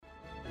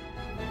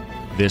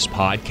This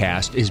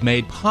podcast is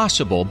made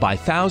possible by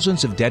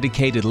thousands of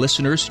dedicated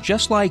listeners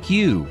just like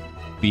you.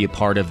 Be a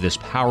part of this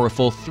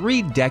powerful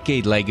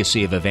 3-decade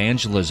legacy of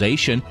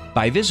evangelization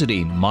by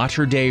visiting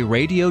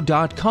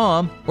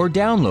materdeiradio.com or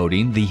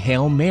downloading the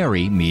Hail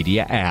Mary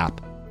Media app.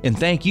 And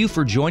thank you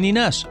for joining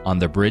us on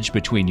the bridge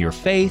between your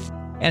faith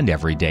and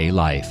everyday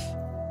life.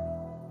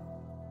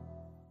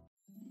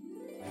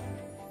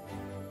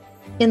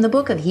 In the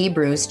book of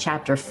Hebrews,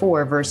 chapter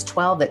 4, verse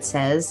 12, it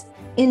says,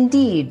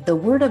 "Indeed, the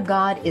word of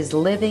God is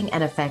living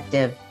and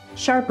effective,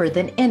 sharper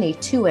than any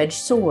two-edged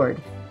sword,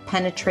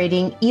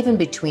 penetrating even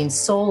between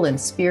soul and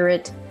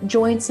spirit,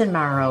 joints and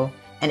marrow,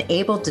 and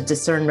able to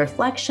discern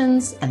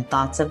reflections and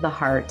thoughts of the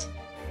heart."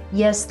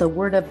 Yes, the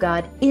word of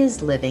God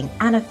is living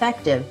and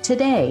effective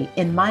today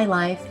in my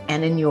life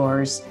and in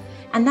yours.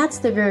 And that's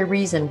the very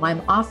reason why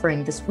I'm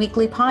offering this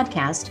weekly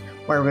podcast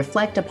where I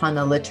reflect upon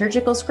the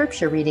liturgical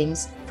scripture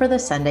readings for the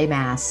Sunday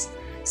Mass.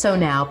 So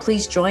now,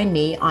 please join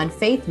me on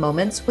Faith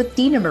Moments with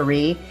Dina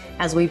Marie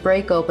as we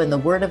break open the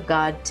Word of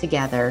God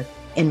together,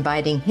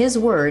 inviting His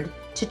Word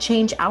to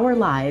change our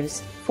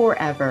lives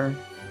forever.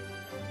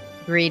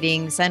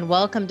 Greetings and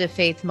welcome to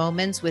Faith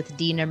Moments with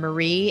Dina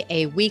Marie,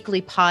 a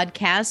weekly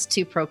podcast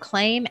to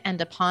proclaim and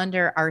to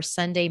ponder our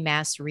Sunday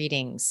Mass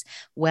readings.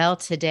 Well,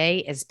 today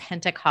is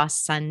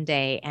Pentecost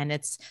Sunday, and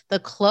it's the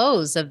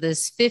close of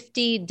this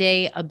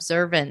 50-day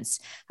observance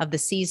of the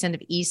season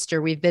of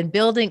Easter. We've been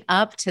building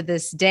up to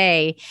this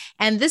day,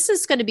 and this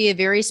is going to be a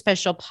very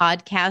special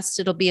podcast.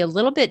 It'll be a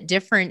little bit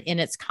different in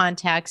its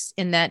context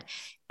in that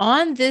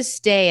on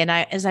this day, and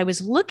as I was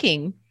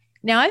looking,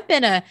 now, I've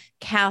been a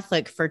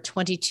Catholic for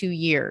 22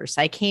 years.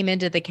 I came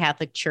into the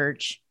Catholic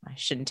Church, I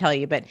shouldn't tell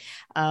you, but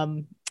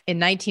in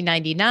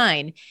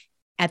 1999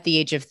 at the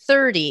age of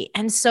 30.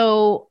 And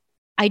so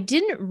I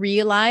didn't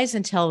realize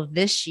until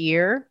this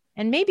year,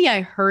 and maybe I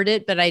heard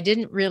it, but I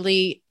didn't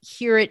really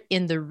hear it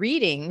in the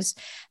readings,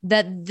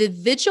 that the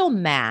Vigil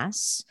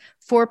Mass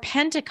for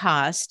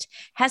Pentecost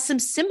has some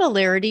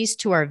similarities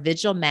to our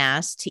Vigil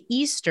Mass to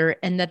Easter,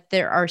 and that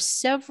there are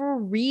several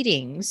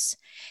readings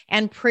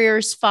and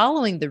prayers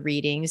following the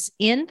readings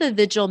in the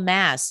Vigil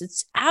Mass.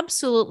 It's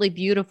absolutely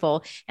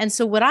beautiful. And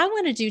so what I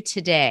want to do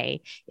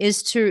today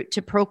is to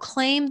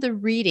proclaim the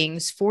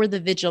readings for the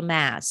Vigil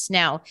Mass.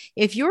 Now,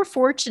 if you're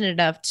fortunate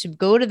enough to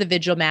go to the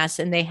Vigil Mass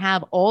and they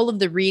have all of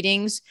the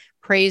readings,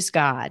 praise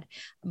God.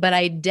 But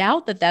I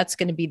doubt that that's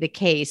going to be the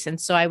case. And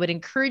so I would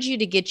encourage you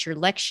to get your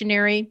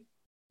lectionary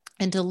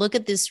and to look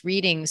at these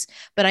readings,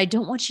 but I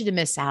don't want you to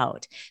miss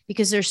out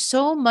because there's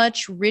so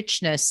much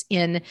richness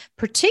in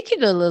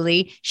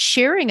particularly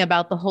sharing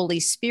about the Holy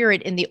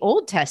Spirit in the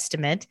Old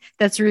Testament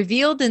that's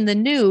revealed in the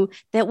New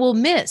that we'll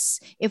miss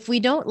if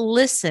we don't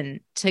listen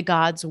to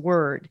God's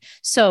word.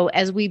 So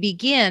as we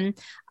begin,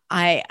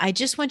 I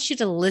just want you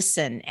to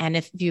listen. And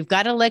if you've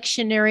got a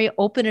lectionary,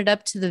 open it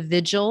up to the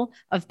Vigil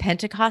of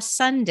Pentecost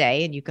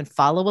Sunday, and you can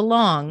follow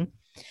along.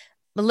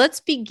 But let's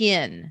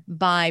begin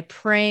by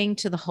praying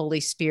to the Holy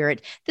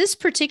Spirit. This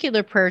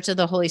particular prayer to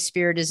the Holy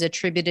Spirit is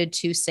attributed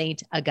to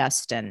Saint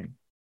Augustine.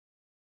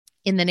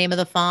 In the name of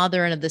the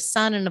Father, and of the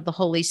Son, and of the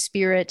Holy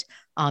Spirit,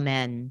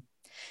 Amen.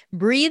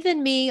 Breathe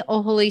in me,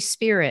 O Holy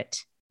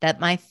Spirit,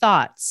 that my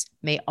thoughts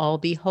may all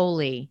be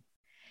holy.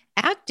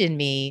 Act in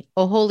me,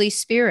 O Holy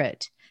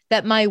Spirit,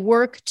 that my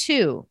work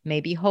too may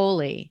be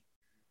holy.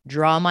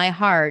 Draw my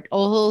heart,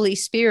 O Holy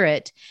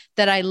Spirit,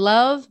 that I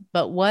love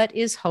but what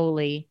is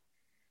holy.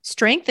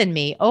 Strengthen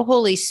me, O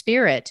Holy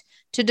Spirit,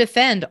 to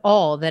defend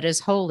all that is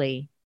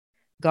holy.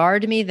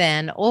 Guard me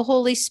then, O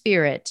Holy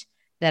Spirit,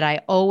 that I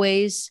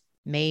always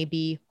may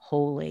be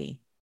holy.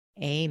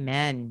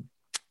 Amen.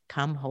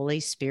 Come,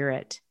 Holy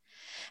Spirit.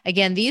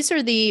 Again, these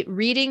are the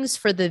readings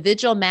for the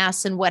Vigil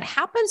Mass, and what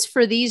happens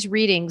for these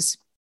readings,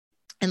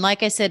 and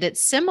like I said,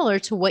 it's similar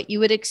to what you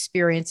would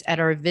experience at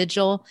our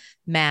Vigil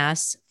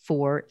Mass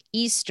for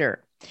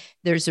Easter.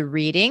 There's a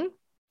reading,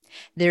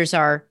 there's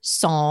our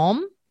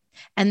psalm,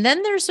 and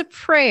then there's a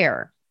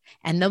prayer,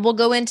 and then we'll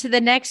go into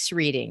the next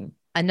reading,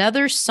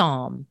 another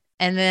psalm,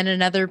 and then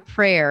another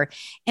prayer,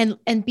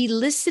 and be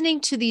listening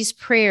to these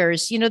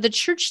prayers. You know, the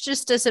church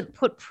just doesn't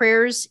put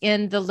prayers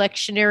in the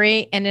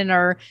lectionary and in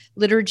our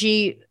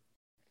liturgy.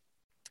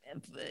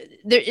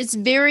 It's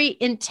very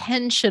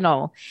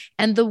intentional,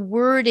 and the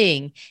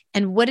wording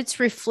and what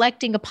it's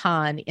reflecting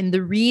upon in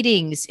the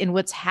readings, in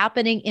what's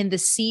happening in the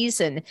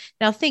season.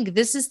 Now think,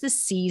 this is the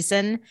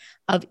season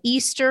of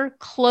Easter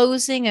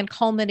closing and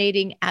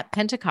culminating at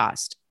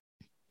Pentecost.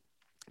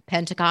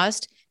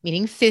 Pentecost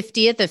meaning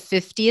 50th, the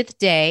 50th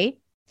day.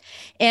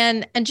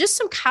 And just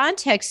some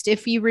context,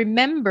 if you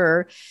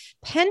remember,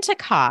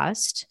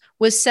 Pentecost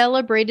was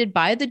celebrated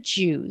by the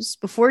Jews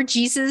before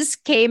Jesus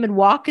came and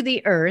walked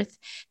the earth.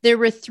 There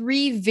were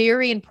 3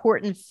 very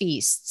important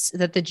feasts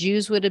that the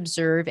Jews would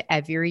observe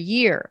every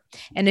year.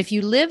 And if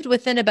you lived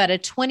within about a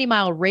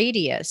 20-mile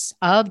radius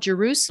of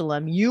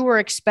Jerusalem, you were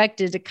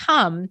expected to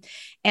come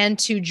and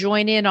to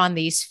join in on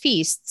these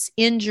feasts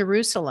in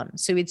Jerusalem.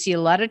 So we'd see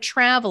a lot of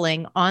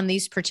traveling on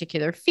these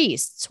particular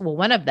feasts. Well,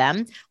 one of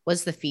them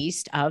was the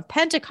Feast of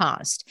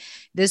Pentecost.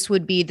 This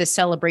would be the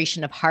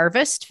celebration of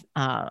harvest,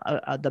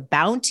 the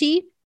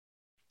bounty.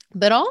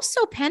 But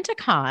also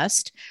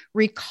Pentecost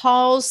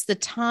recalls the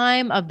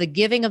time of the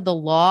giving of the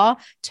law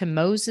to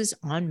Moses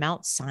on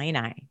Mount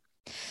Sinai.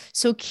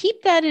 So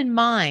keep that in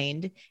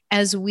mind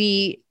as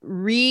we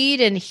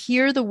read and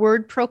hear the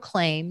word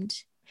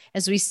proclaimed,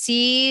 as we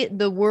see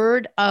the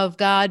word of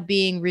God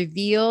being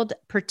revealed,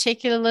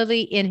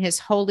 particularly in his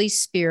Holy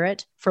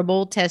Spirit from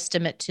Old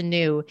Testament to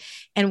New.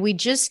 And we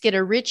just get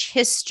a rich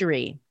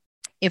history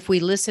if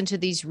we listen to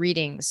these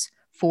readings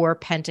for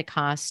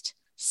Pentecost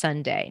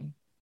Sunday.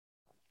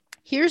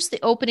 Here's the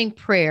opening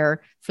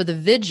prayer for the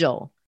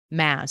Vigil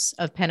Mass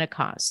of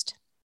Pentecost.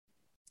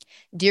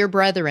 Dear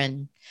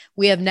brethren,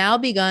 we have now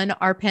begun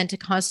our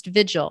Pentecost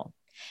Vigil.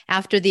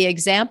 After the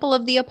example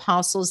of the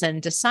apostles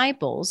and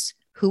disciples,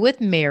 who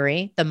with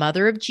Mary, the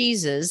mother of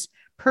Jesus,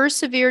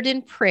 persevered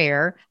in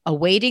prayer,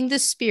 awaiting the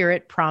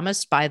Spirit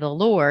promised by the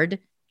Lord,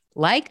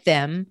 like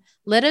them,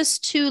 let us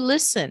too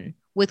listen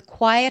with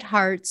quiet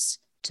hearts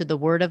to the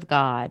word of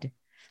God.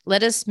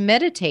 Let us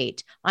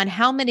meditate on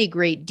how many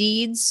great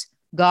deeds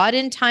God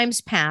in times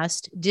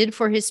past did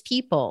for his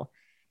people,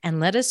 and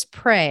let us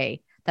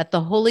pray that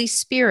the Holy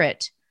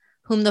Spirit,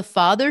 whom the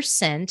Father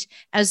sent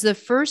as the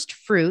first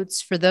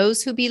fruits for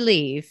those who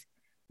believe,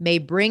 may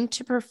bring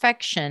to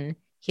perfection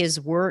his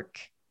work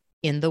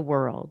in the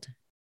world.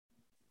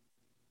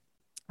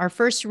 Our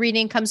first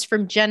reading comes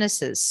from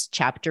Genesis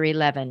chapter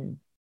 11.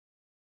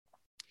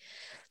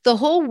 The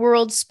whole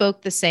world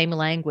spoke the same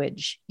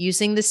language,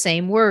 using the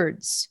same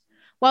words.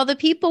 While the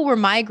people were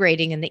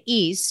migrating in the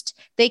east,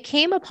 they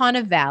came upon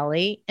a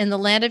valley in the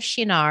land of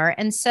Shinar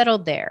and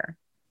settled there.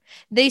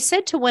 They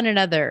said to one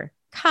another,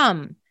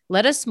 "Come,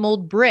 let us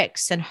mold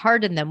bricks and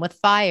harden them with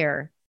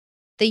fire."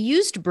 They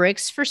used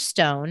bricks for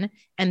stone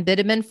and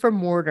bitumen for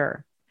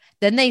mortar.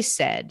 Then they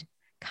said,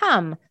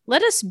 "Come,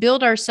 let us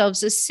build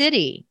ourselves a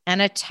city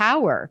and a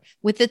tower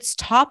with its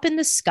top in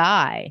the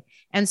sky,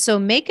 and so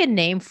make a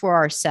name for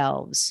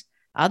ourselves.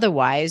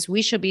 Otherwise,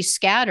 we shall be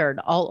scattered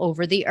all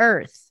over the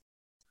earth."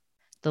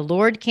 The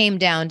Lord came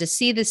down to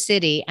see the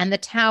city and the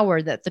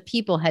tower that the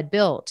people had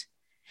built.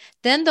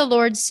 Then the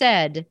Lord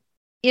said,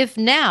 "If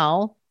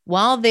now,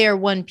 while they are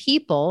one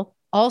people,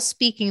 all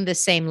speaking the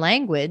same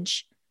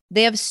language,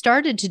 they have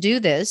started to do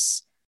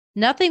this,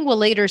 nothing will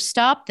later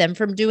stop them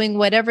from doing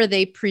whatever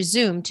they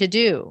presume to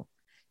do.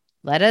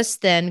 Let us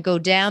then go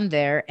down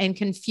there and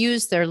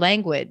confuse their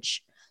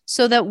language,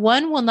 so that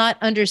one will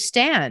not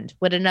understand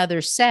what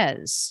another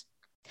says."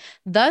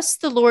 Thus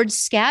the Lord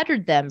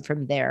scattered them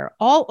from there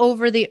all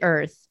over the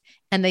earth,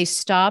 and they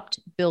stopped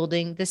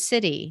building the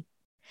city.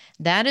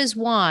 That is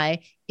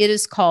why it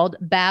is called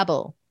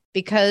Babel,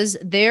 because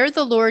there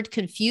the Lord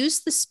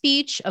confused the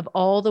speech of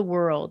all the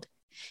world.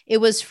 It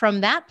was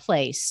from that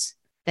place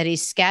that he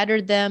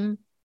scattered them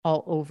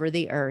all over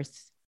the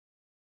earth.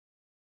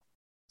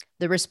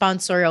 The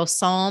responsorial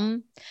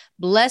psalm,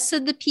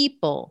 "Blessed the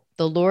people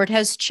the Lord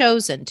has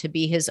chosen to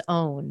be his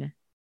own."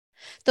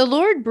 The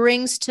Lord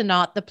brings to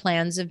naught the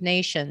plans of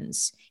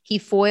nations. He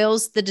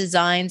foils the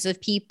designs of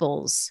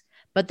peoples.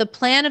 But the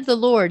plan of the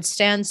Lord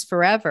stands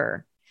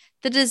forever,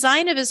 the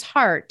design of his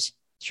heart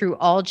through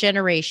all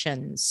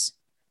generations.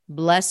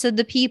 Blessed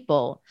the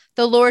people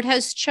the Lord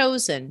has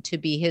chosen to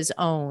be his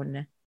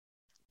own.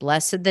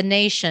 Blessed the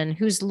nation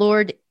whose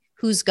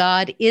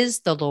God is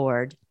the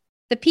Lord,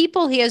 the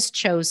people he has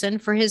chosen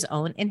for his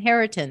own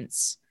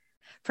inheritance.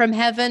 From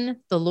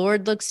heaven the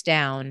Lord looks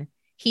down.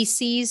 He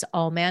sees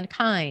all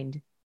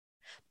mankind.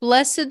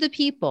 Blessed the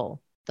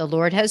people the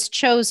Lord has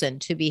chosen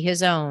to be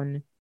his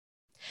own.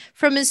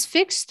 From his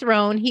fixed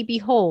throne he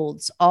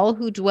beholds all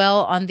who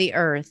dwell on the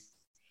earth.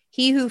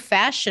 He who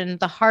fashioned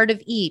the heart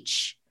of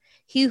each,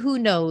 he who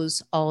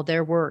knows all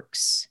their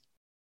works.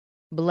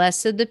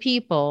 Blessed the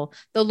people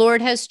the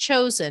Lord has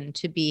chosen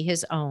to be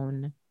his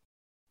own.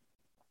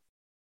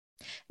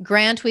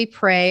 Grant, we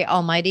pray,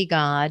 Almighty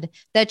God,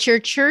 that your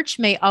church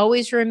may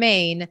always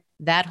remain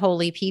that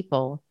holy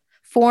people,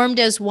 formed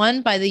as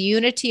one by the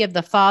unity of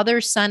the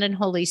Father, Son, and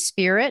Holy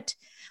Spirit,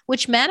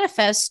 which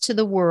manifests to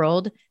the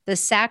world the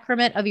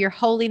sacrament of your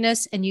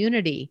holiness and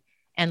unity,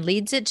 and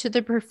leads it to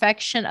the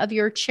perfection of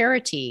your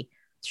charity,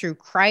 through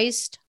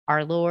Christ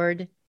our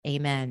Lord.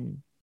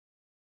 Amen.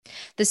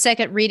 The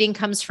second reading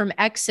comes from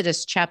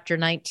Exodus chapter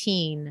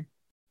 19.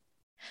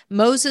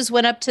 Moses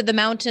went up to the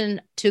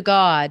mountain to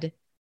God.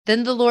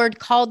 Then the Lord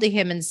called to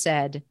him and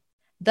said,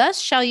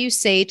 "Thus shall you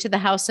say to the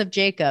house of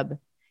Jacob,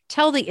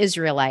 tell the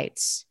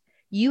Israelites,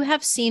 you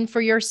have seen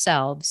for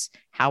yourselves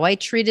how I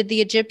treated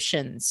the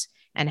Egyptians,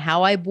 and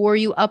how I bore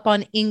you up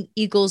on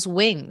eagle's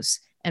wings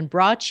and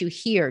brought you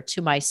here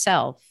to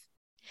myself.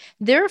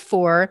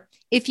 Therefore,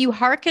 if you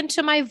hearken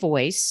to my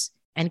voice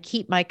and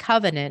keep my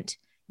covenant,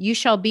 you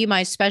shall be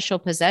my special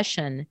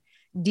possession,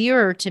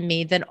 dearer to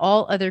me than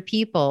all other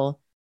people,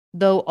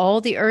 though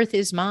all the earth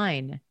is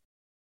mine.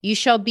 You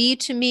shall be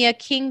to me a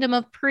kingdom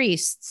of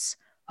priests,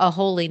 a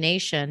holy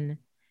nation.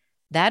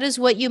 That is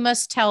what you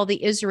must tell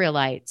the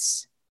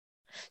Israelites."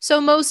 So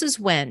Moses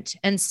went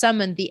and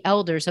summoned the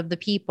elders of the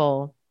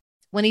people.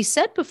 When he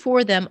set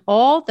before them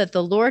all that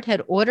the Lord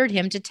had ordered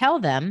him to tell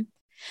them,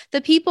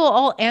 the people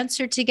all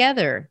answered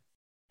together,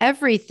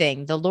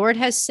 "Everything the Lord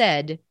has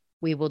said,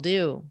 we will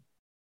do."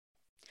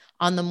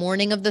 On the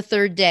morning of the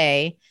third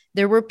day,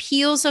 there were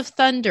peals of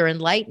thunder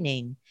and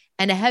lightning,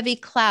 and a heavy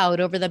cloud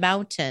over the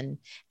mountain,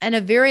 and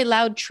a very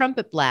loud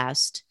trumpet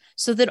blast,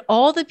 so that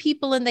all the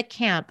people in the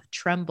camp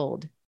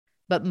trembled.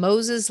 But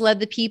Moses led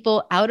the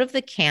people out of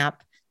the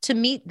camp to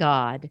meet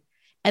God,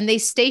 and they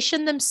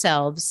stationed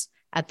themselves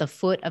at the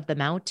foot of the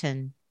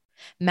mountain.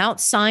 Mount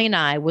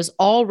Sinai was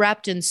all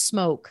wrapped in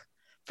smoke,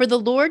 for the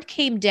Lord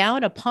came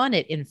down upon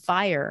it in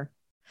fire.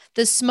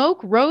 The smoke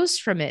rose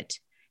from it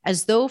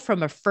as though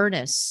from a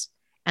furnace,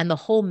 and the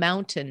whole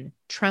mountain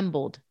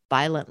trembled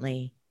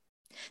violently.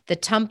 The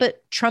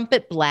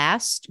trumpet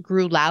blast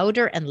grew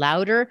louder and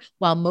louder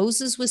while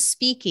Moses was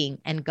speaking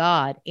and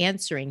God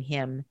answering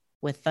him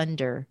with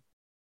thunder.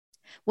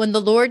 When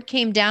the Lord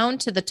came down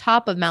to the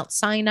top of Mount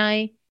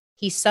Sinai,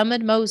 he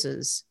summoned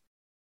Moses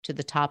to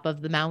the top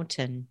of the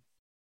mountain.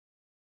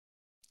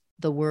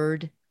 The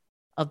word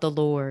of the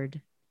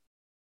Lord.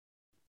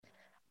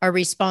 Our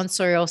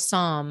responsorial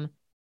psalm,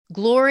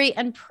 glory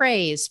and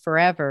praise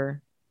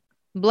forever.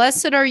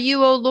 Blessed are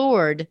you, O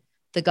Lord,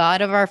 the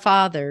God of our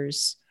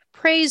fathers,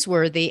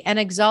 praiseworthy and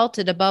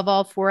exalted above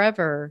all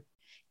forever.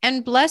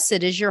 And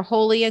blessed is your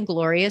holy and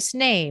glorious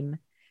name,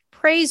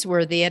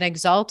 praiseworthy and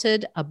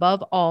exalted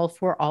above all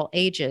for all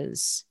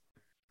ages.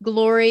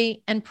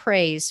 Glory and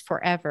praise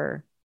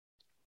forever.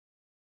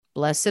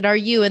 Blessed are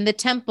you in the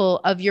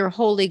temple of your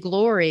holy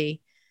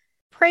glory,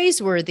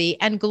 praiseworthy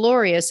and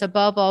glorious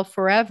above all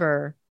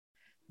forever.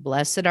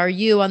 Blessed are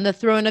you on the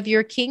throne of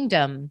your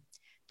kingdom,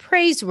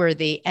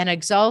 praiseworthy and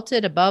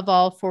exalted above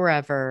all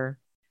forever.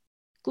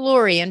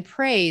 Glory and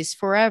praise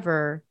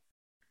forever.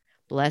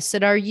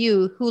 Blessed are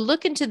you who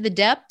look into the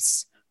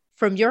depths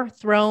from your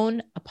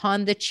throne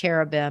upon the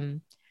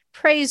cherubim,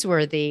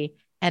 praiseworthy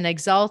and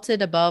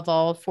exalted above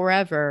all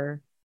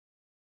forever.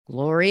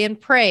 Glory and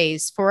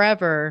praise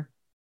forever.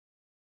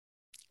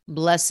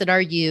 Blessed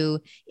are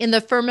you in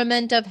the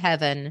firmament of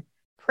heaven,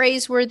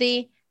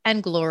 praiseworthy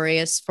and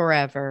glorious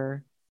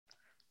forever.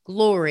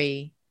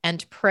 Glory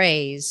and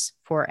praise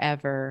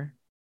forever.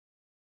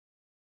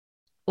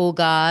 O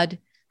God,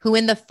 who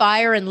in the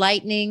fire and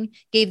lightning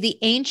gave the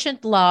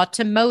ancient law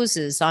to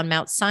Moses on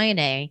Mount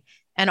Sinai,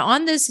 and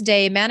on this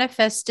day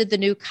manifested the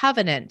new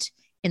covenant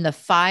in the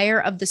fire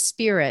of the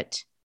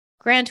Spirit,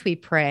 grant, we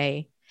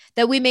pray,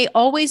 that we may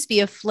always be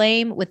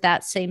aflame with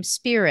that same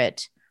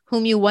Spirit,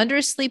 whom you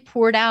wondrously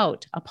poured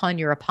out upon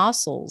your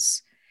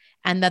apostles,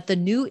 and that the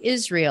new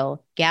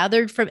Israel,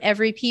 gathered from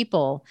every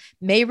people,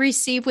 may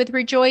receive with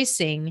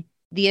rejoicing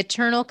the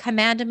eternal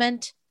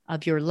commandment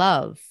of your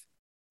love.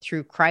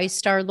 Through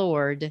Christ our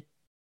Lord.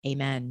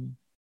 Amen.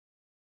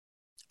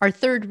 Our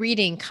third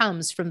reading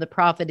comes from the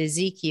prophet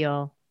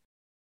Ezekiel.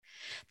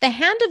 The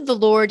hand of the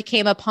Lord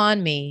came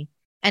upon me,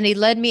 and he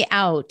led me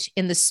out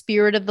in the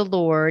spirit of the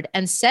Lord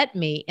and set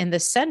me in the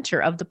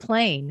center of the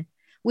plain,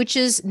 which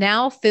is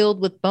now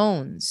filled with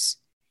bones.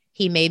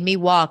 He made me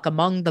walk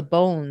among the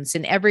bones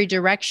in every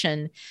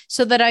direction,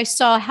 so that I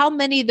saw how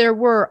many there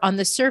were on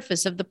the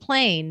surface of the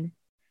plain,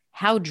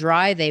 how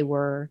dry they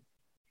were.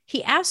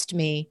 He asked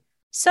me,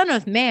 Son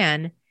of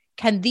man,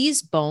 can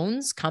these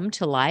bones come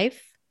to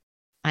life?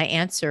 I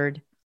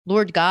answered,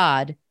 Lord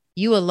God,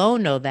 you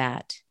alone know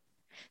that.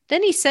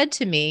 Then he said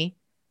to me,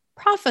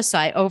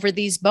 Prophesy over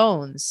these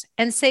bones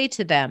and say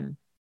to them,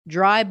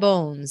 Dry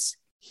bones,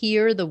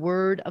 hear the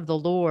word of the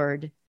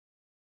Lord.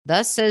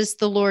 Thus says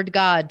the Lord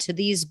God to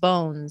these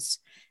bones,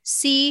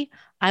 See,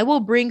 I will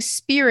bring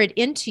spirit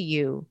into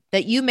you,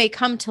 that you may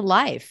come to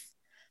life.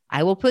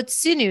 I will put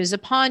sinews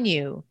upon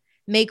you,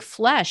 make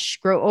flesh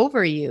grow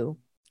over you,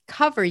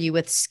 cover you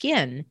with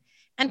skin,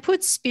 and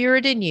put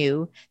spirit in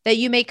you, that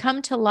you may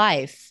come to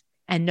life,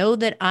 and know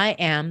that I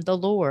am the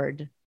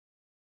Lord.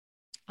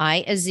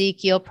 I,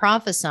 Ezekiel,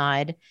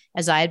 prophesied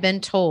as I had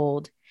been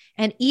told,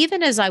 and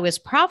even as I was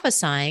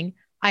prophesying,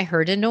 I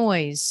heard a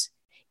noise.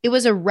 It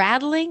was a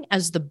rattling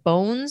as the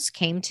bones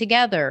came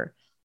together,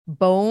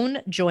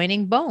 bone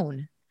joining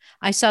bone.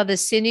 I saw the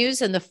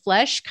sinews and the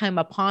flesh come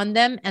upon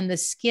them, and the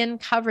skin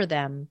cover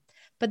them,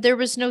 but there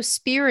was no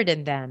spirit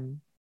in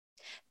them.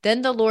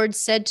 Then the Lord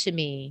said to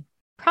me,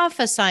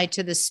 Prophesy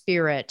to the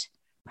Spirit,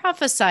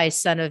 prophesy,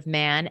 Son of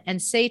Man, and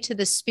say to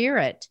the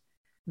Spirit,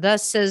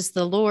 Thus says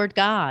the Lord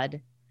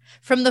God,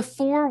 From the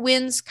four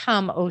winds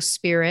come, O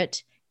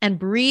Spirit, and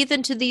breathe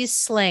into these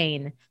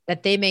slain,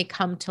 that they may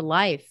come to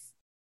life.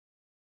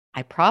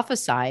 I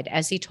prophesied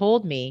as he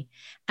told me,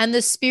 and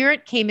the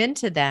Spirit came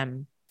into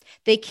them.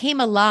 They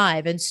came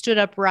alive and stood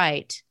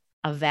upright,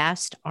 a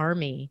vast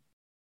army.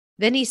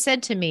 Then he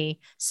said to me,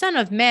 Son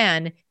of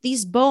man,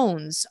 these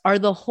bones are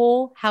the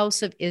whole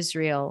house of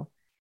Israel.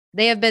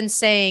 They have been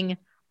saying,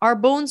 Our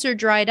bones are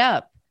dried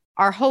up,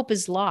 our hope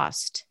is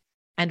lost,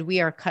 and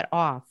we are cut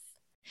off.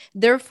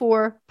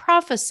 Therefore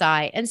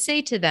prophesy and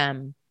say to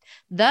them,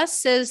 Thus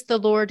says the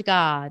Lord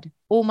God,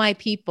 O my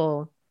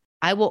people,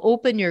 I will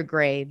open your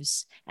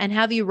graves and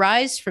have you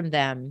rise from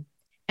them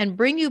and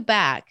bring you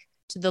back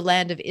to the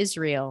land of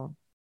Israel.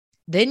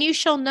 Then you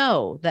shall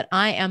know that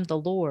I am the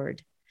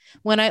Lord,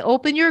 when I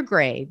open your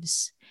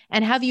graves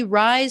and have you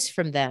rise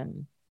from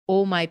them,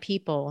 O my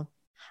people.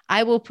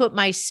 I will put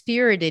my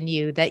spirit in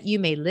you that you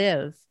may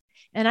live,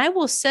 and I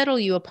will settle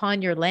you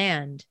upon your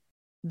land.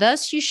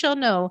 Thus you shall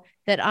know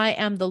that I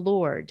am the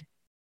Lord.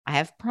 I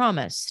have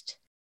promised,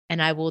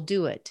 and I will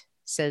do it,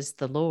 says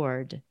the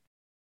Lord.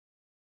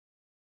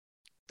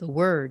 The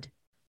word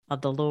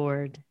of the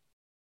Lord.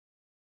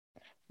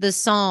 The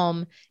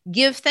psalm,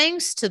 Give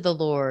thanks to the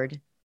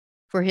Lord,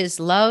 for his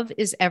love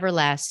is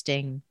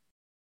everlasting.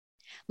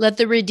 Let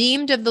the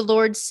redeemed of the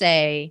Lord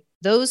say,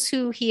 those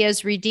who he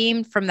has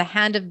redeemed from the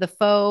hand of the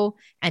foe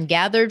and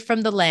gathered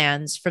from the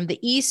lands, from the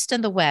east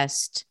and the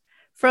west,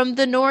 from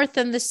the north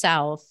and the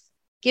south,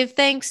 give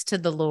thanks to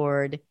the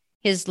Lord.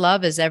 His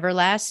love is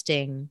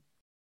everlasting.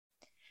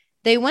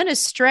 They went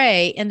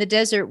astray in the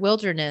desert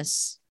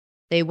wilderness.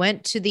 They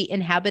went to the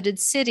inhabited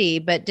city,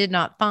 but did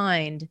not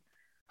find.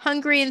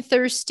 Hungry and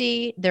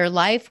thirsty, their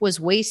life was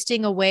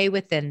wasting away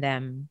within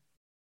them.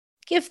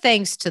 Give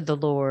thanks to the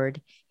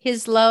Lord.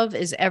 His love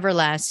is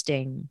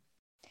everlasting.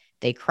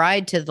 They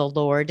cried to the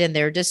Lord in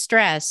their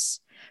distress.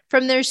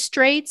 From their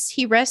straits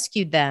he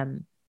rescued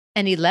them,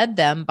 and he led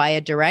them by a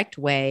direct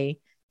way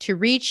to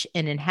reach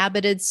an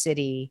inhabited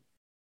city.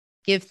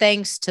 Give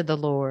thanks to the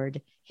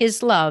Lord.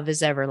 His love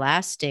is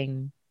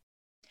everlasting.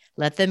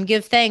 Let them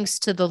give thanks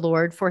to the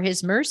Lord for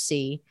his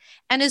mercy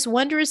and his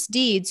wondrous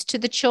deeds to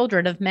the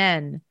children of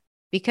men.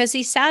 Because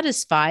he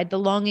satisfied the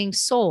longing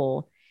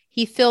soul,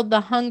 he filled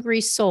the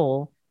hungry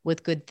soul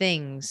with good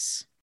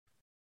things.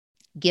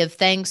 Give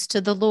thanks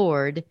to the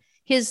Lord.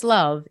 His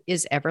love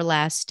is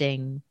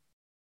everlasting.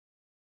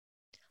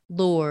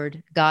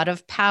 Lord, God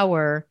of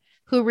power,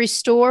 who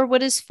restore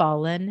what is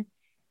fallen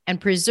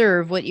and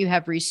preserve what you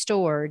have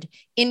restored,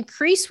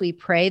 increase, we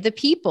pray, the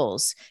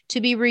peoples to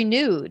be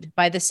renewed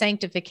by the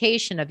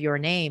sanctification of your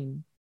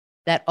name,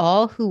 that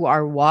all who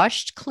are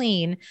washed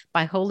clean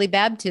by holy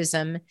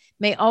baptism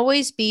may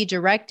always be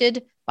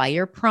directed by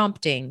your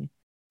prompting,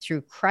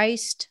 through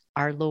Christ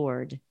our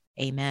Lord.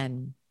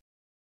 Amen.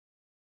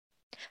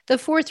 The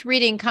fourth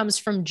reading comes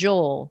from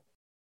Joel.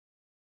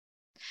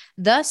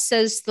 Thus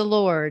says the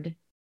Lord,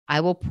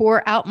 I will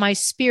pour out my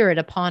spirit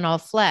upon all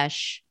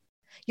flesh.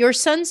 Your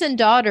sons and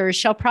daughters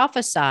shall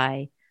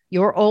prophesy.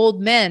 Your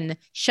old men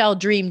shall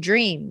dream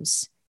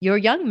dreams. Your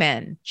young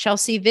men shall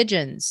see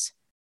visions.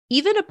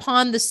 Even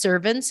upon the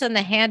servants and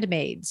the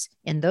handmaids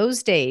in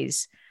those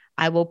days,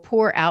 I will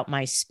pour out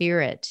my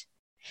spirit.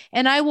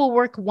 And I will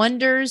work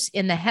wonders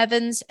in the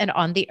heavens and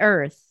on the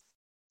earth.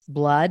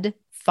 Blood,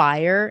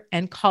 fire,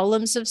 and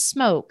columns of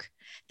smoke.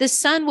 The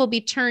sun will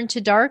be turned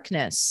to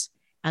darkness,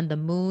 and the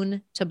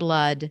moon to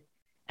blood,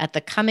 at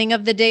the coming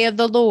of the day of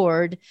the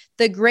Lord,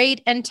 the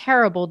great and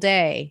terrible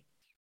day.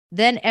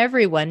 Then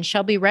everyone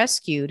shall be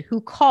rescued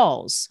who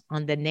calls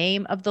on the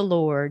name of the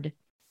Lord.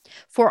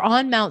 For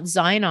on Mount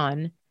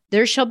Zion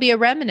there shall be a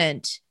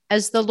remnant,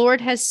 as the Lord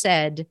has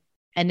said,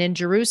 and in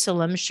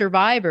Jerusalem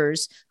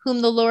survivors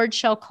whom the Lord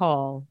shall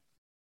call.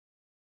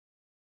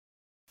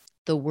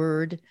 The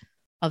word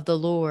of the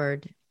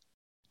Lord.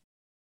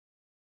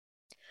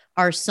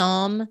 Our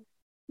psalm,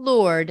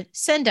 Lord,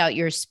 send out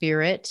your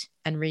spirit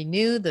and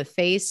renew the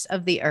face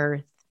of the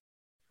earth.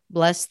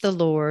 Bless the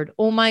Lord,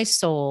 O my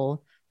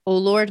soul. O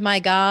Lord my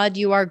God,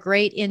 you are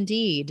great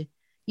indeed.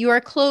 You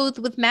are clothed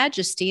with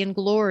majesty and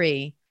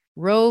glory,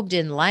 robed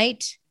in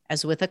light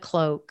as with a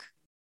cloak.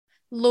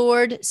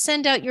 Lord,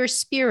 send out your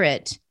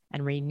spirit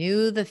and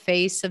renew the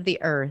face of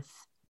the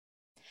earth.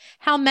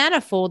 How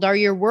manifold are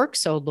your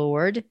works, O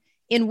Lord!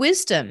 In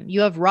wisdom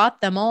you have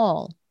wrought them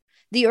all.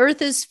 The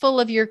earth is full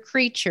of your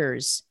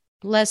creatures.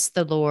 Bless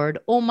the Lord,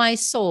 O my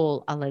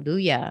soul.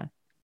 Alleluia.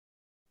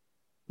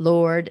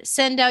 Lord,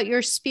 send out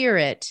your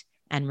spirit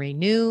and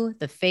renew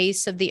the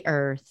face of the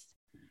earth.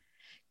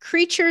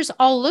 Creatures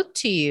all look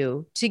to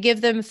you to give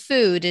them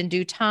food in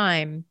due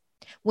time.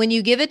 When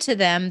you give it to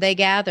them, they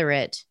gather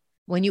it.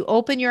 When you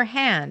open your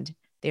hand,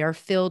 they are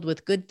filled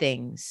with good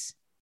things.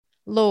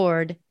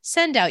 Lord,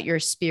 send out your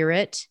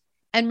spirit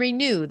and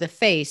renew the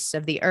face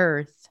of the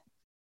earth.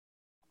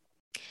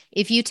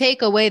 If you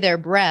take away their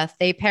breath,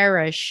 they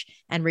perish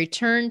and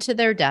return to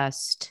their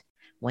dust.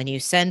 When you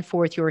send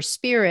forth your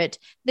spirit,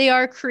 they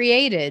are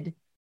created,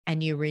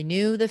 and you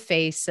renew the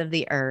face of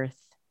the earth.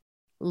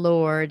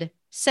 Lord,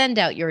 send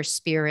out your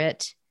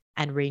spirit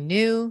and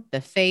renew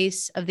the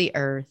face of the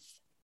earth.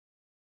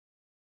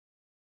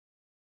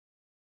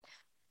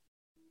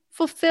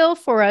 Fulfill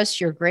for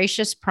us your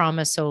gracious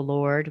promise, O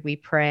Lord, we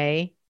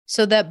pray,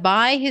 so that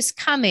by his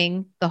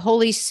coming, the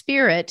Holy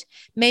Spirit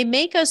may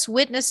make us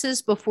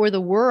witnesses before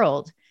the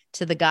world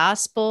to the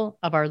gospel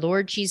of our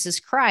Lord Jesus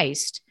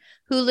Christ,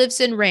 who lives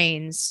and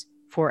reigns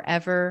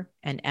forever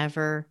and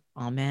ever.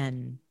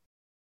 Amen.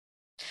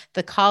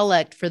 The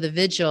collect for the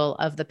vigil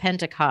of the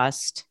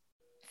Pentecost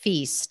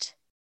feast.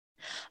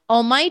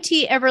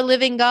 Almighty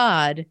ever-living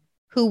God,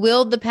 who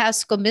willed the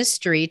Paschal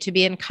mystery to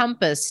be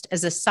encompassed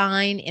as a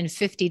sign in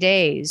 50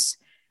 days,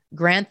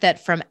 grant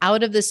that from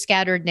out of the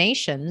scattered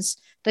nations,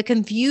 the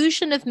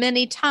confusion of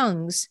many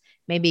tongues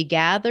may be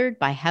gathered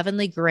by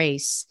heavenly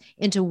grace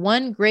into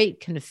one great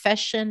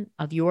confession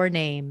of your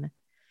name.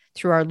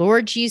 Through our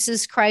Lord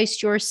Jesus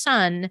Christ, your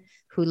Son,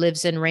 who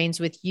lives and reigns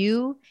with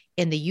you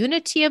in the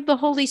unity of the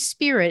Holy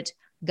Spirit,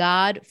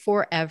 God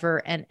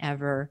forever and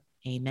ever.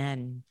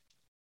 Amen.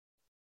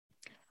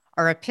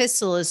 Our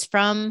epistle is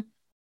from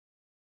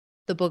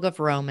the book of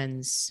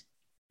Romans.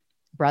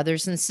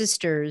 Brothers and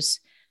sisters,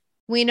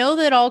 we know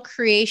that all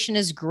creation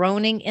is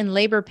groaning in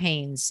labor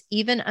pains,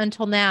 even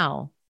until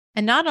now.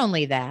 And not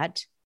only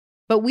that,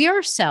 but we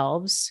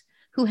ourselves,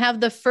 who have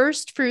the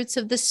first fruits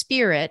of the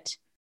Spirit,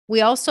 we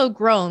also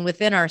groan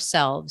within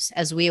ourselves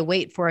as we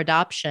await for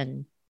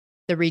adoption,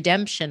 the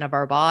redemption of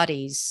our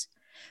bodies.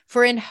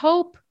 For in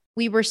hope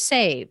we were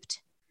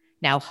saved.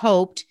 Now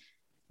hope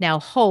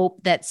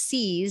that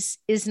sees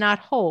is not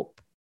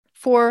hope.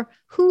 For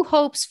who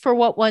hopes for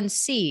what one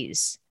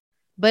sees?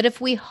 But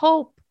if we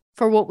hope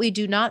for what we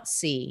do not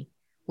see,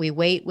 we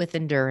wait with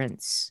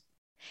endurance.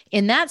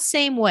 In that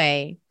same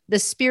way, the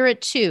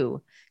Spirit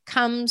too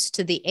comes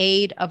to the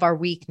aid of our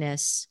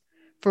weakness,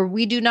 for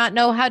we do not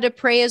know how to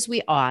pray as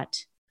we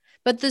ought,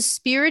 but the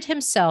Spirit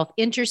himself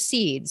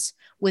intercedes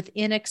with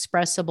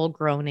inexpressible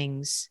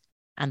groanings.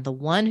 And the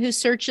one who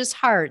searches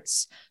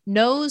hearts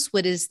knows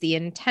what is the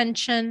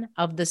intention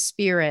of the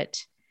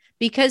Spirit,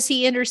 because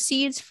he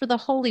intercedes for the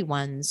holy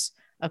ones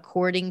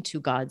according to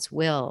God's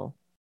will.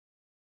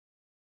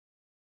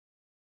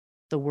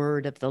 The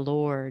word of the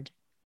Lord.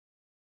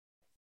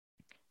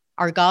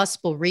 Our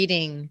gospel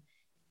reading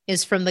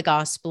is from the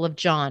Gospel of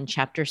John,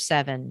 chapter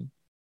 7.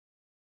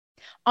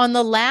 On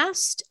the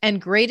last and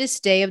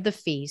greatest day of the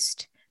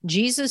feast,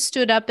 Jesus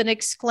stood up and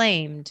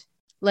exclaimed,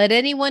 "Let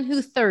anyone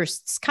who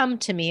thirsts come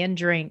to me and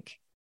drink."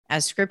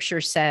 As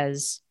scripture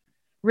says,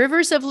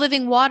 "Rivers of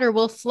living water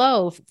will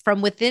flow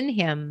from within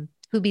him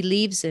who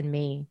believes in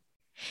me."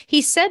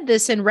 He said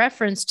this in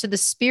reference to the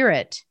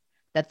Spirit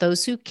that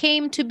those who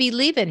came to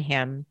believe in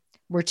him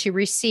were to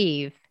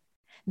receive.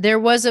 There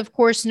was, of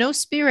course, no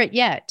Spirit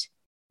yet,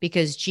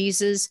 because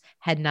Jesus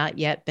had not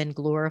yet been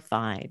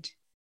glorified.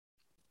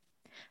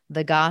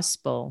 The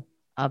Gospel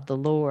of the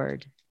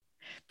Lord.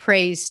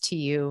 Praise to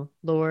you,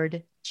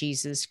 Lord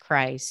Jesus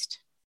Christ.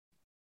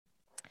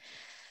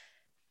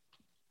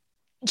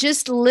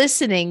 Just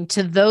listening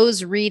to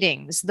those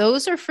readings,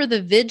 those are for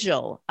the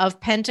vigil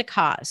of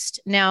Pentecost.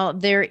 Now,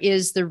 there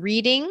is the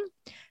reading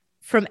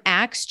from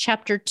Acts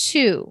chapter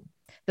 2,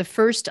 the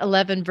first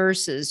 11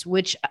 verses,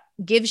 which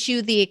gives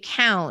you the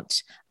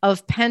account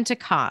of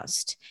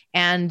Pentecost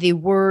and the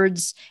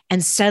words,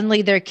 "And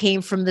suddenly there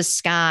came from the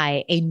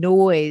sky a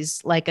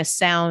noise like a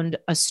sound,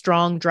 a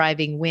strong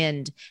driving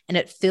wind, and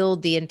it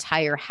filled the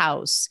entire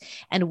house."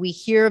 And we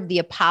hear of the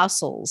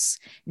apostles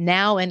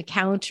now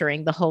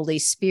encountering the Holy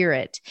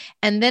Spirit.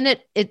 And then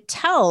it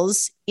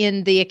tells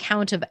in the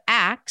account of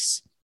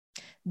Acts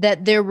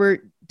that there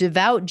were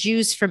devout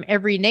Jews from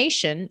every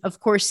nation, of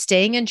course,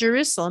 staying in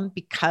Jerusalem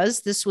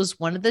because this was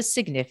one of the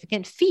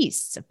significant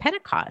feasts of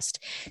Pentecost.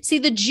 See,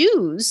 the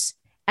Jews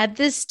at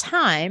this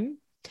time,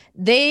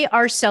 they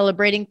are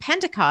celebrating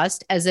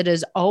Pentecost as it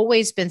has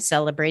always been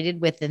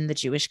celebrated within the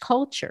Jewish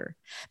culture.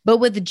 But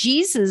with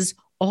Jesus,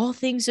 all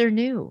things are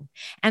new.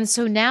 And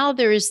so now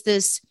there is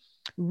this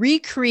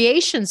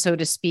recreation, so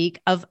to speak,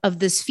 of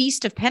this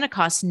feast of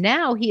Pentecost.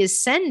 Now he is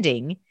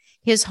sending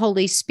his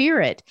Holy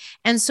Spirit.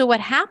 And so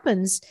what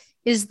happens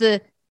is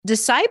the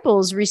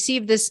disciples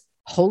receive this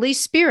Holy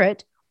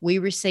Spirit. We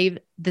receive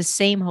the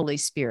same Holy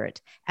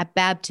Spirit at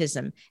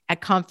baptism,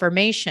 at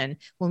confirmation,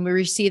 when we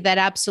receive that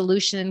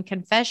absolution and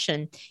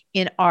confession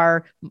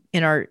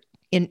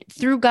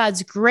through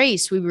God's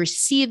grace, we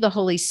receive the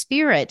Holy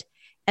Spirit.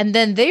 And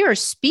then they are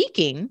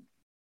speaking,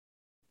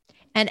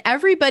 and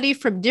everybody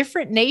from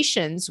different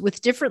nations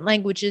with different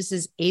languages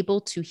is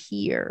able to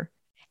hear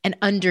and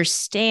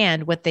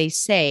understand what they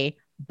say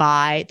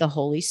by the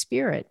Holy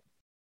Spirit.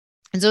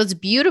 And so it's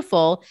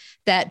beautiful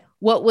that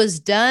what was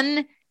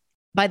done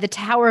by the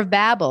Tower of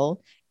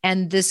Babel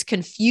and this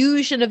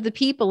confusion of the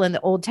people in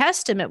the Old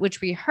Testament,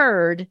 which we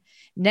heard,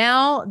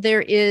 now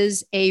there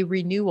is a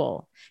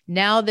renewal.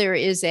 Now there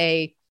is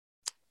a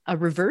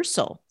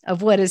reversal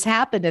of what has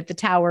happened at the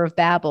Tower of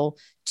Babel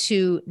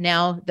to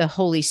now the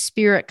Holy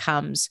Spirit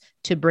comes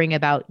to bring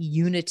about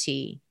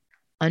unity,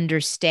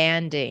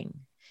 understanding,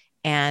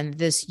 and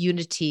this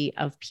unity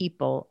of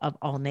people of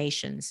all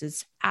nations.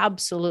 It's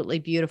absolutely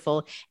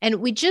beautiful.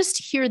 And we just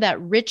hear that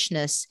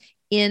richness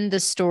in the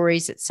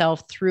stories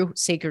itself through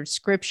sacred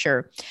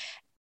scripture.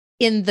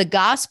 In the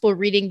gospel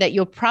reading that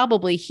you'll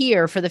probably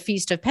hear for the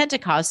Feast of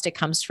Pentecost, it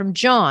comes from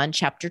John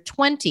chapter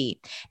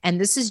 20.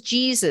 And this is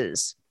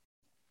Jesus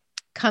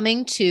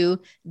coming to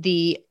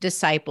the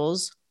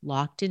disciples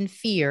locked in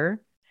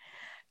fear,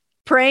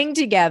 praying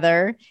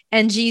together.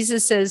 And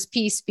Jesus says,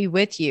 "Peace be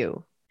with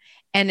you."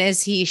 And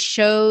as he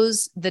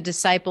shows the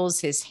disciples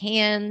his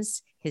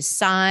hands, his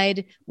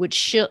side,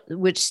 which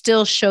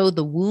still show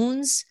the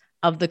wounds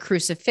of the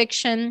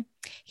crucifixion,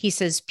 he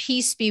says,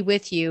 "Peace be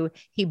with you."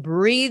 He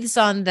breathes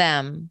on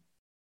them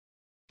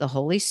the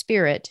Holy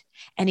Spirit,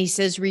 and he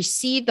says,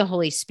 receive the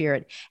Holy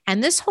Spirit.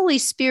 And this Holy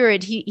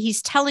Spirit,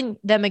 he's telling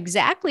them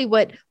exactly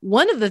what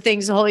one of the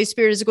things the Holy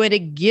Spirit is going to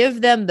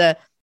give them the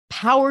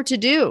power to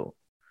do.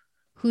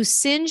 Whose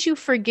sins you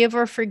forgive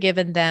are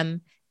forgiven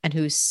them, and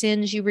whose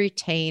sins you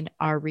retain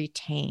are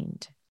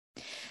retained.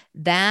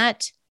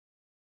 That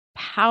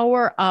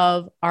power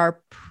of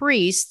our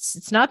priests,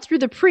 it's not through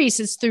the priests,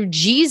 it's through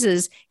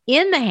Jesus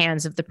in the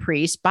hands of the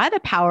priest by the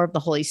power of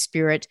the Holy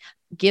Spirit,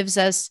 gives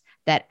us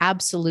that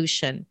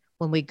absolution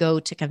when we go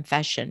to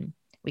confession.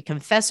 We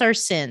confess our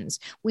sins.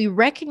 We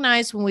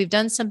recognize when we've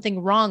done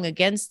something wrong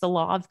against the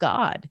law of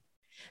God.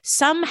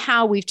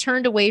 Somehow we've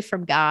turned away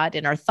from God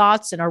in our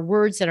thoughts and our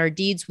words and our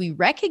deeds. We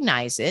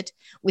recognize it.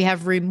 We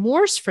have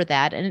remorse for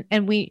that.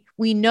 And we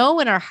know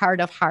in our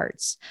heart of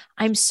hearts,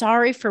 I'm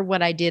sorry for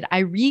what I did. I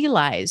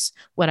realize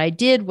what I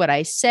did, what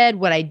I said,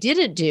 what I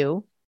didn't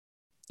do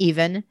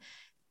even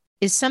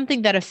is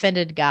something that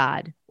offended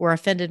God or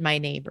offended my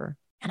neighbor.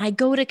 And I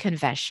go to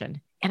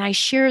confession and I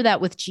share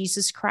that with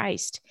Jesus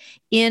Christ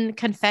in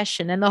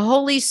confession. And the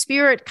Holy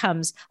Spirit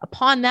comes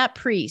upon that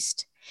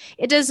priest.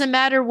 It doesn't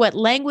matter what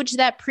language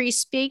that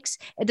priest speaks.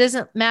 It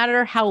doesn't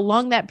matter how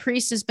long that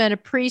priest has been a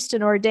priest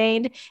and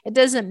ordained. It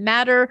doesn't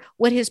matter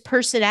what his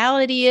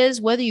personality is,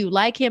 whether you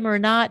like him or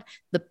not.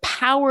 The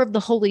power of the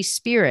Holy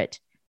Spirit,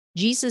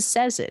 Jesus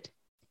says it,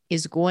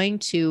 is going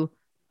to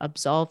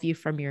absolve you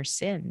from your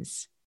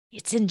sins.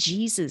 It's in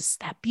Jesus,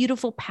 that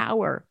beautiful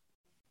power.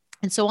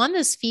 And so on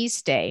this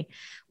feast day,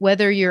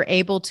 whether you're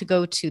able to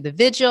go to the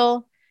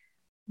vigil,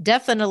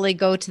 definitely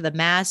go to the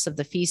Mass of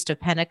the Feast of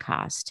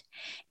Pentecost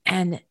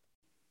and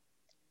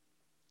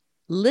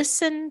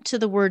listen to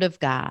the Word of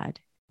God,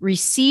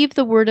 receive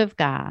the Word of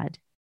God,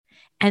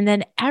 and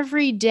then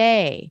every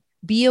day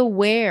be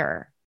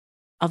aware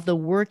of the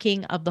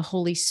working of the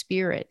Holy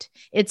Spirit.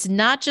 It's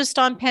not just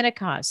on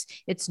Pentecost.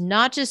 It's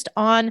not just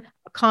on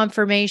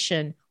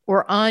confirmation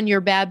or on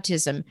your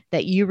baptism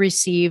that you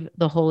receive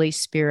the Holy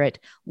Spirit.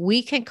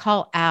 We can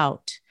call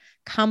out,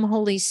 "Come,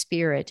 Holy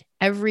Spirit,"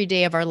 every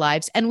day of our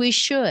lives, and we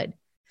should,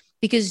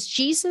 because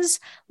Jesus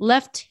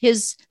left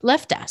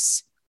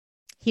us.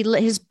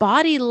 His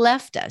body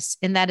left us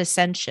in that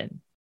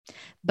ascension,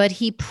 but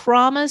he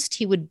promised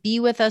he would be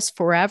with us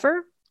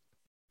forever.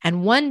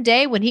 And one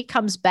day when he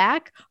comes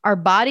back, our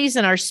bodies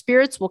and our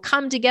spirits will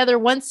come together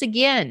once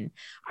again.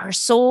 Our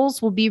souls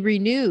will be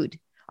renewed.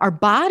 Our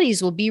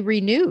bodies will be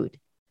renewed.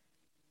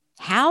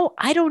 How?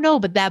 I don't know,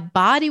 but that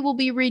body will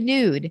be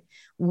renewed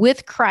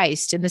with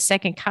Christ in the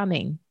second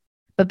coming.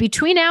 But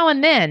between now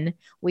and then,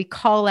 we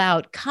call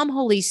out, "Come,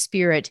 Holy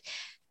Spirit,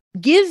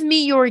 give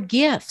me your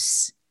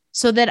gifts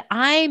so that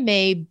I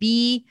may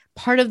be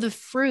part of the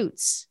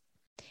fruits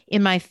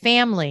in my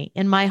family,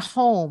 in my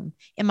home,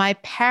 in my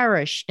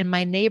parish, in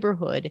my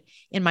neighborhood,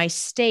 in my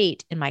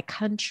state, in my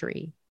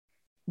country.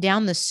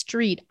 Down the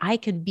street, I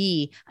can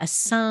be a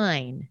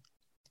sign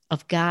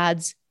of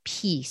God's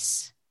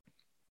peace."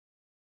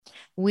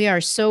 We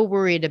are so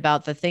worried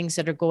about the things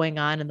that are going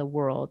on in the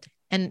world,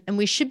 and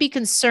we should be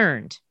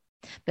concerned,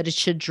 but it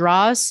should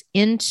draw us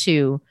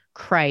into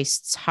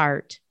Christ's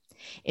heart.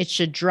 It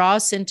should draw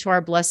us into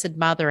our Blessed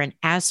Mother and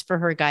ask for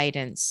her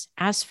guidance,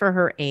 ask for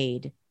her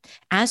aid,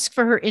 ask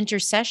for her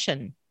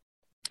intercession,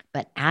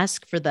 but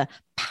ask for the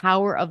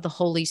power of the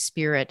Holy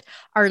Spirit.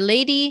 Our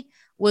Lady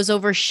was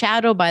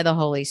overshadowed by the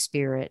Holy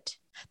Spirit.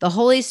 The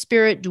Holy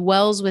Spirit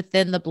dwells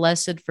within the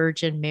Blessed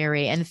Virgin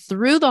Mary, and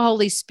through the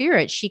Holy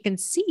Spirit, she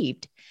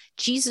conceived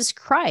Jesus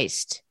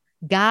Christ,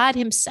 God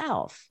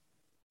himself,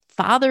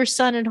 Father,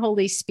 Son, and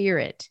Holy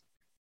Spirit.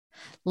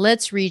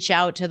 Let's reach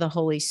out to the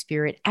Holy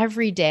Spirit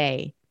every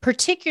day,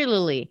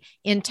 particularly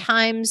in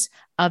times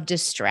of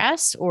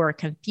distress or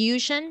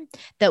confusion,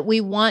 that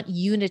we want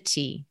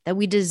unity, that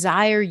we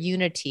desire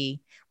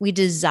unity. We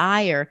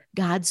desire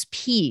God's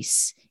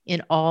peace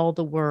in all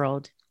the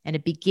world, and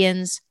it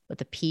begins with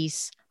the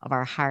peace of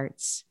our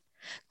hearts.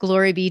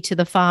 Glory be to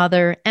the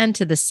Father, and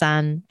to the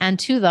Son, and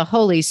to the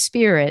Holy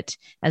Spirit,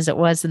 as it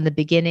was in the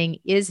beginning,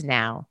 is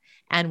now,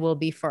 and will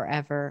be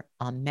forever.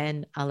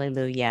 Amen.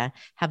 Alleluia.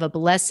 Have a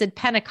blessed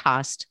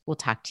Pentecost. We'll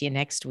talk to you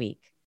next week.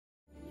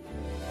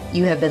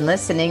 You have been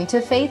listening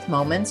to Faith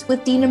Moments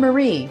with Dina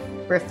Marie,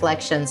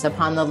 reflections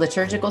upon the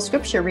liturgical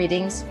scripture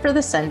readings for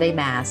the Sunday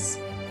Mass.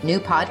 New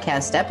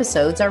podcast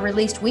episodes are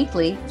released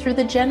weekly through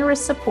the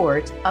generous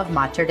support of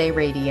Mater Dei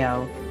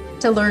Radio.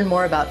 To learn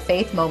more about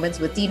Faith Moments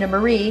with Dina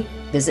Marie,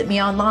 visit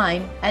me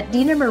online at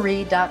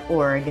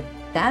dinamarie.org.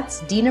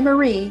 That's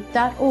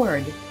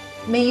dinamarie.org.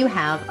 May you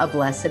have a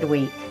blessed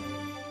week.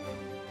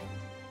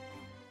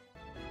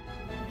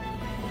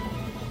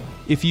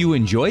 If you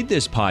enjoyed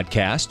this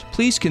podcast,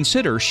 please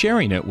consider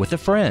sharing it with a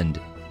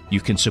friend. You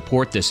can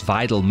support this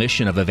vital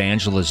mission of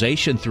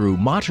evangelization through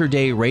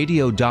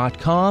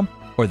materdeiradio.com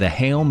or the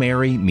Hail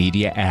Mary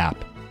Media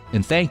app.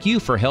 And thank you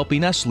for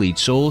helping us lead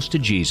souls to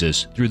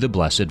Jesus through the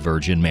Blessed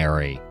Virgin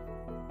Mary.